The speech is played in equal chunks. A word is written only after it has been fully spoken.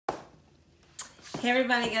Hey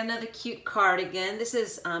everybody, got another cute cardigan. This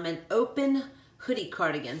is an open hoodie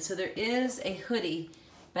cardigan. So there is a hoodie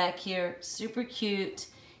back here, super cute.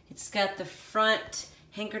 It's got the front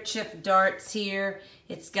handkerchief darts here.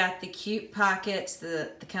 It's got the cute pockets,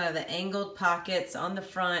 the kind of the angled pockets on the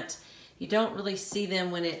front. You don't really see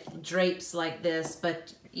them when it drapes like this,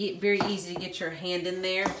 but very easy to get your hand in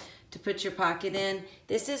there to put your pocket in.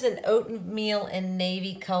 This is an oatmeal and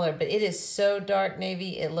navy color, but it is so dark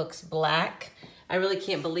navy, it looks black. I really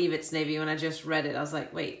can't believe it's navy. When I just read it, I was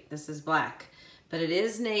like, wait, this is black. But it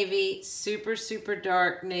is navy, super, super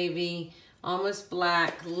dark navy, almost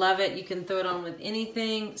black. Love it. You can throw it on with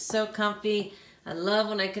anything. So comfy. I love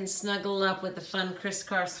when I can snuggle up with a fun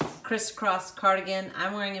crisscross cardigan.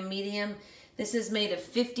 I'm wearing a medium. This is made of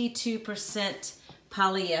 52%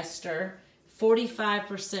 polyester,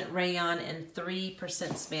 45% rayon, and 3%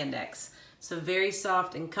 spandex. So very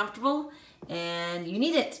soft and comfortable, and you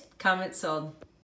need it. Comment sold.